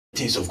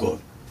things of God.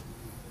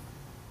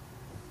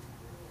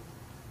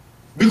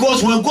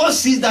 Because when God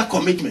sees that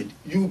commitment,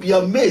 you'll be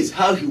amazed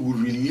how he will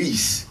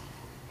release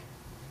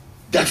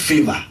that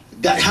favor,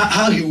 that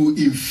how he will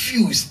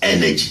infuse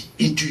energy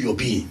into your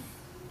being.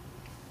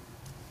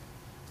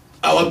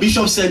 Our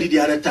bishop said it the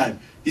other time.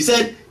 He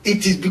said,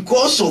 it is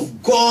because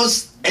of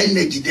God's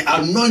energy, the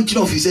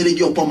anointing of his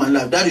energy upon my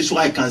life. That is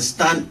why I can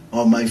stand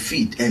on my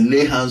feet and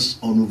lay hands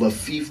on over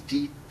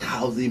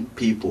 50,000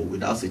 people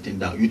without sitting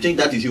down. You think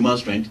that is human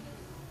strength?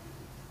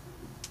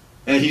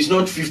 And he's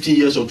not 15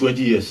 years or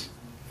 20 years.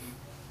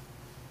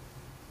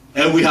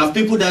 And we have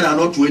people that are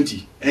not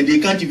 20 and they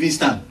can't even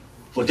stand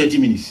for 30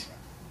 minutes.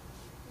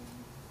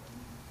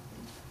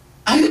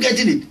 Are you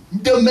getting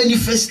it? The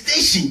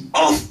manifestation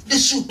of the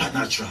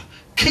supernatural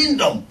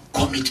kingdom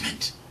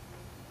commitment.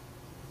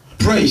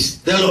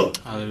 Praise the Lord.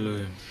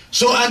 Hallelujah.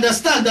 So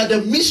understand that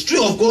the mystery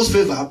of God's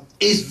favor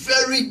is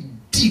very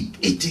deep.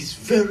 It is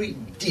very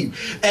deep.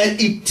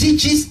 And it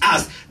teaches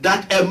us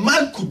that a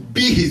man could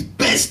be his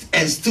best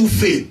and still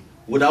fail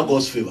without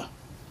God's favor.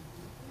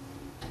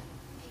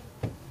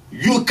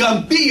 You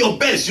can be your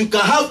best. You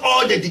can have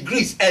all the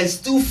degrees and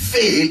still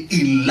fail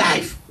in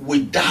life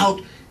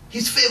without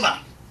his favor.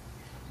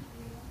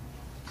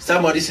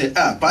 Somebody said,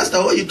 Pastor,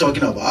 what are you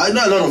talking about? I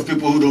know a lot of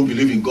people who don't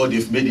believe in God,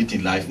 they've made it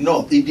in life.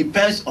 No, it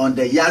depends on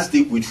the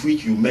yardstick with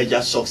which you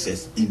measure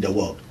success in the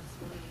world.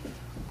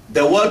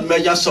 The world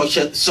measures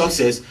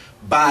success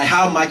by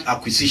how much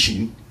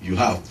acquisition you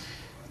have,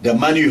 the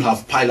money you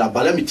have piled up.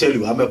 But let me tell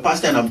you, I'm a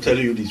pastor and I'm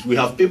telling you this. We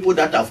have people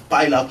that have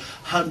piled up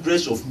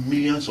hundreds of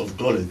millions of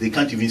dollars. They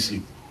can't even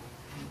sleep.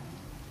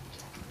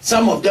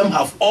 Some of them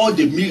have all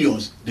the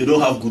millions. They don't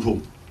have good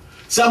home.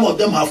 Some of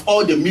them have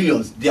all the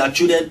millions. Their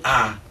children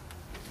are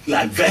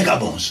like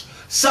vagabonds.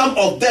 Some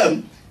of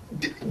them,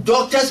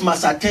 doctors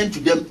must attend to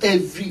them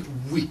every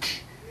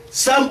week.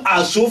 Some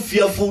are so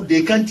fearful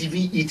they can't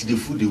even eat the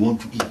food they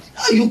want to eat.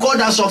 You call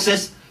that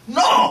success?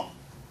 No.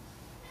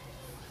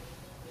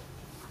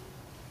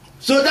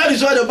 So that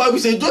is why the Bible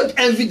says, don't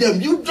envy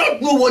them. You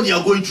don't know what they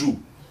are going through.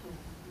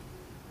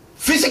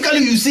 Physically,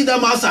 you see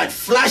them outside,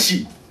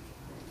 flashy.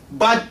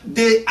 But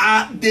they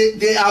are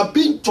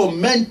being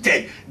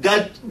tormented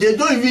that they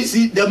don't even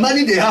see the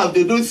money they have,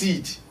 they don't see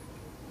it.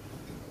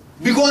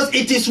 Because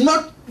it is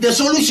not the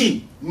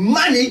solution.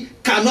 Money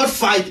cannot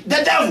fight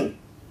the devil.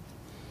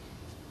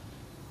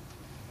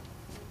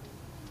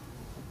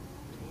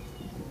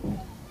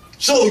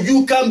 So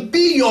you can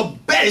be your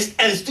best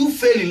and still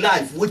fail in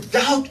life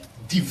without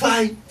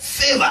divine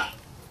favor.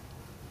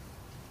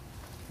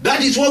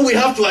 That is what we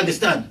have to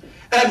understand.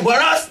 And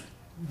whereas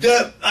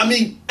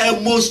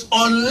a most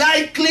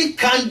unlikely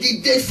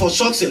candidate for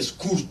success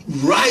could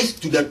rise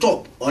to the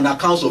top on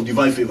account of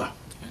divine favor.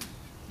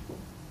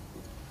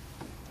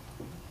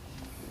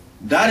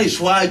 That is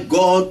why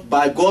God,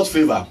 by God's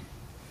favor,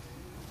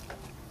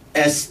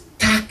 a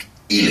stark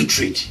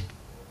illiterate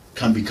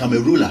can become a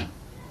ruler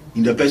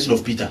in the person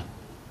of Peter.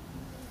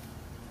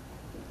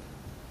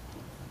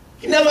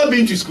 He never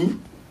been to school,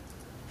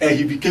 and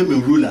he became a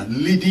ruler,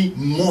 leading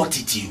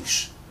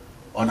multitudes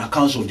on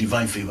account of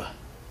divine favor.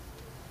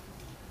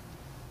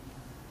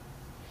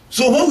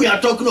 So when we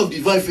are talking of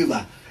divine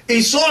favor,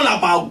 it's all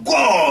about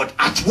God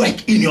at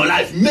work in your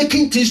life,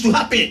 making things to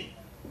happen.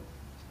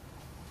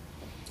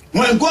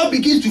 When God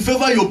begins to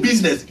favor your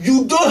business,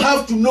 you don't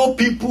have to know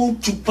people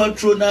to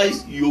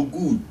patronize your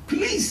good.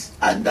 Please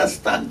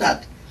understand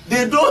that.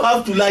 They don't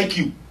have to like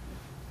you.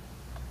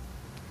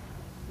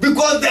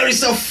 Because there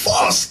is a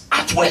force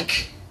at work.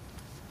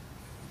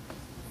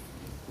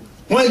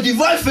 When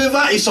divine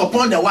favor is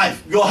upon the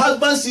wife, your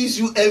husband sees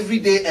you every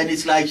day and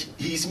it's like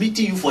he's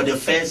meeting you for the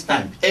first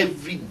time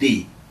every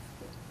day.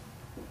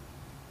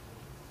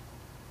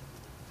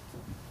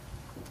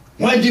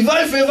 When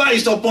divine favor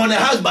is upon a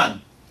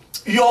husband,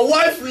 your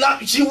wife,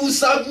 she will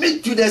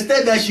submit to the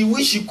extent that she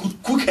wish she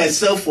could cook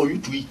herself for you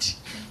to eat.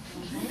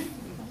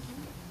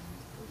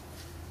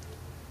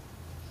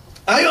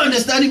 Are you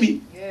understanding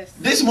me? Yes.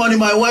 This morning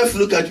my wife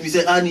looked at me and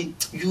said, Annie,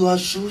 you are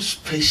so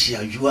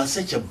special. You are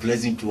such a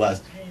blessing to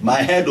us.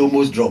 My head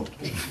almost dropped.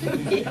 The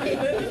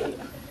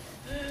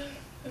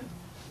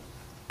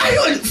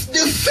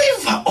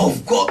favor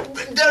of God.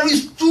 There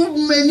is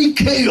too many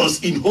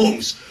chaos in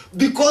homes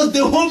because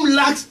the home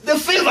lacks the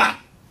favor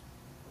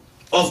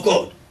of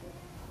God.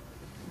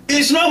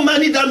 It's not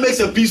money that makes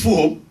a peaceful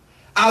home.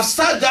 I've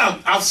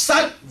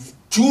sat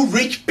two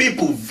rich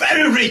people,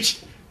 very rich,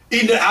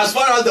 as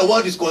far as the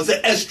world is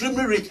concerned,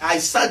 extremely rich. I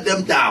sat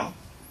them down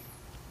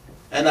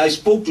and I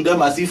spoke to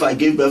them as if I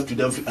gave birth to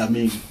them,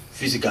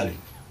 physically.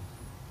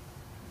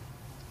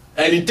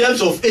 And in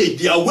terms of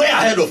age, they are way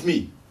ahead of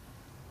me.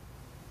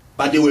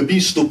 But they were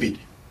being stupid.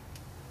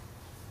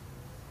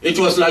 It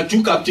was like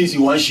two captains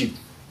in one ship.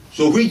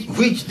 So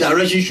which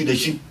direction should the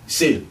ship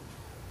sail?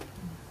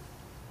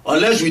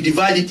 Unless we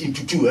divide it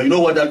into two. And you know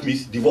what that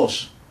means?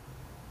 Divorce.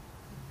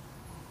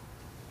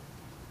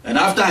 And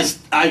after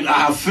I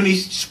have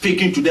finished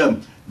speaking to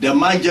them, the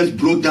man just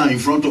broke down in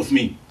front of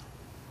me.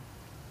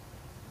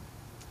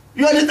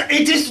 You understand?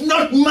 It is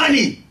not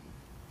money.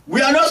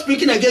 We are not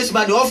speaking against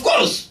money. Of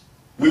course,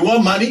 We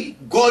want money.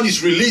 God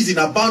is releasing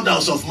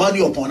abundance of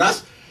money upon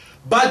us.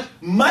 But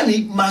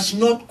money must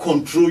not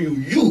control you.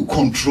 You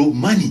control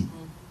money.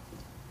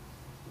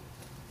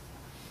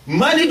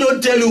 Money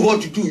don't tell you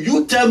what to do.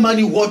 You tell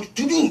money what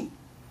to do.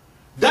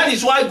 That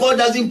is why God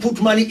doesn't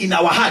put money in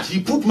our heart.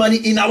 He put money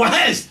in our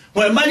hands.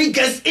 When money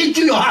gets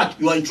into your heart,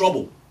 you are in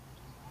trouble.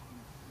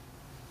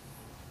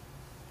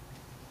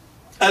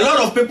 A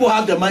lot of people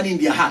have the money in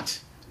their heart.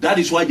 That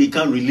is why they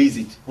can't release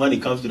it when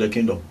it comes to the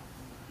kingdom.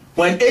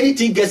 When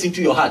anything gets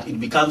into your heart, it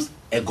becomes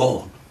a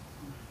god.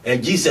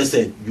 And Jesus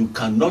said, you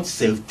cannot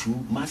serve two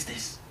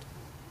masters.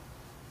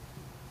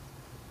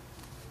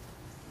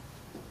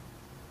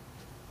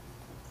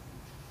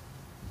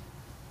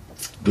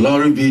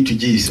 Glory be to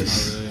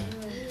Jesus. Amen.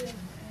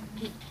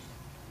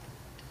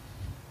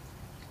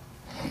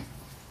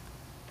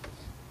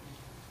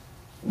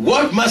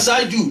 What must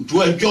I do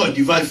to enjoy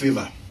divine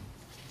favor?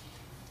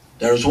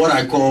 There is what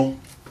I call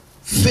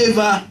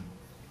favor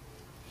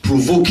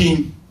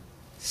provoking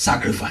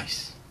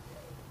sacrifice.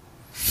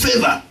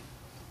 Favor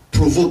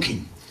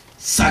provoking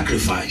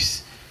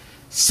sacrifice.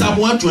 Psalm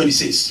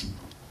 126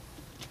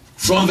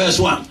 from verse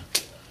 1.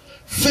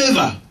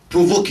 Favor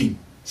provoking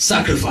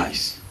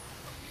sacrifice.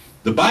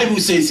 The Bible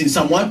says in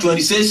Psalm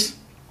 126,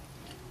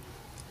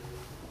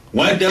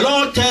 when the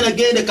Lord turned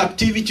again the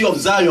captivity of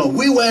Zion,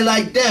 we were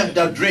like them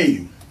that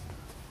dream.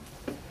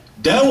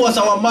 Then was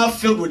our mouth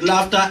filled with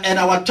laughter and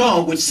our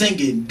tongue with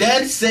singing.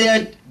 Then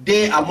said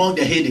they among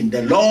the hidden,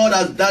 the Lord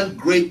has done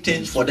great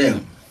things for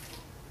them.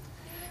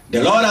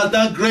 The Lord has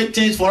done great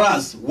things for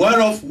us,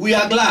 whereof we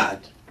are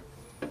glad.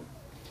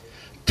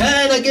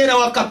 Turn again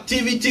our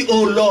captivity,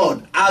 O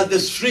Lord, as the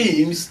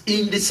streams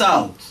in the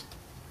south.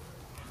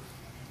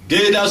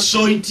 They that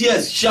sow in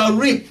tears shall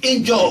reap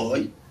in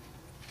joy.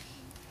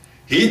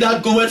 He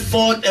that goeth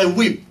forth and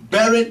weep,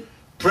 bearing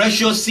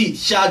precious seed,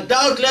 shall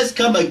doubtless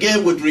come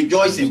again with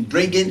rejoicing,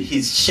 bringing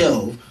his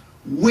sheaf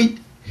with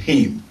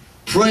him.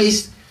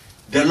 Praise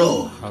the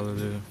Lord.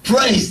 Hallelujah.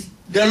 Praise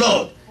the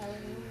Lord.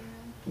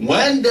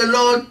 When the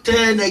Lord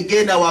turned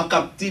again our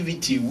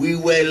captivity, we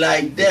were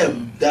like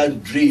them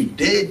that dream.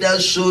 They that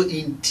sow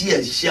in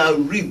tears shall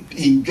reap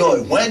in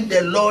joy. When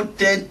the Lord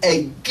turned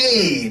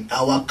again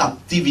our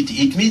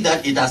captivity, it means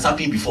that it has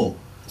happened before.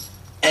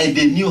 And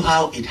they knew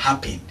how it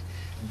happened.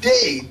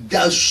 They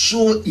that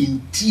sow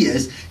in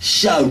tears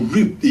shall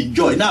reap in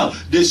joy. Now,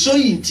 the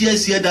sowing in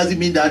tears here doesn't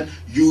mean that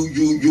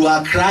you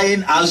are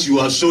crying as you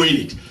are sowing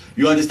it.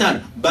 You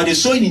understand? But the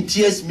sowing in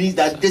tears means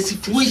that the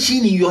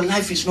situation in your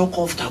life is not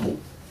comfortable.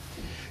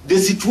 The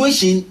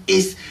situation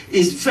is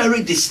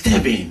very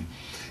disturbing.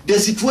 The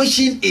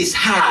situation is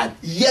hard,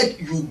 yet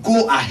you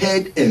go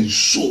ahead and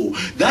sow.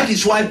 That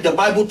is why the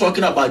Bible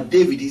talking about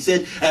David, he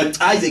said,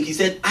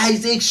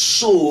 Isaac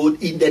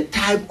sowed in the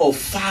time of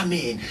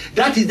famine.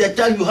 That is the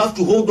time you have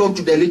to hold on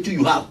to the little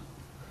you have.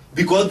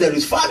 Because there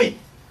is famine.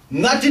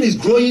 Nothing is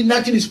growing,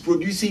 nothing is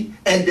producing.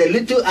 And the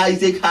little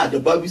Isaac had,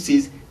 the Bible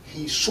says,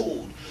 he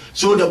sowed.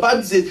 So the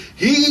Bible says,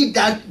 they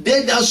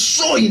that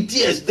sow in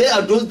tears, they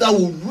are those that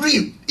will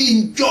reap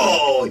in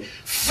joy.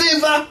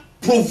 Favor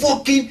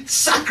provoking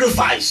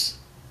sacrifice.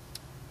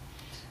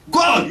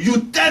 God,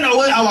 you turn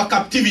away our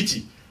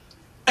captivity.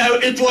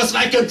 It was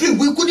like a dream.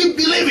 We couldn't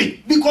believe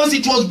it because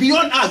it was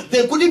beyond us.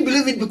 They couldn't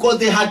believe it because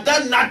they had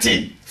done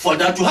nothing for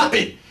that to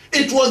happen.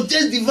 It was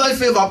just divine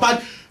favor.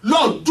 But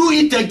Lord, do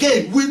it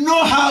again. We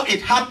know how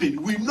it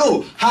happened. We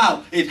know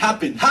how it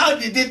happened. How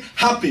did it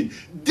happen?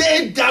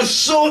 They that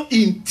sow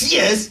in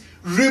tears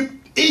reap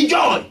in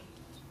joy.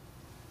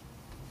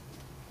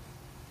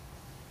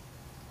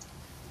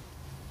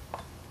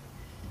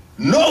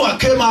 Noah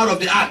came out of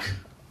the ark,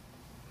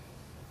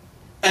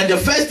 and the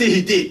first thing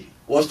he did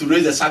was to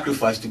raise a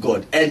sacrifice to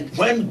God. And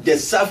when the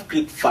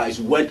sacrifice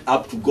went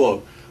up to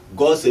God,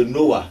 God said,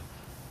 Noah,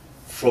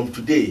 from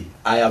today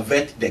I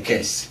avert the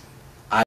curse.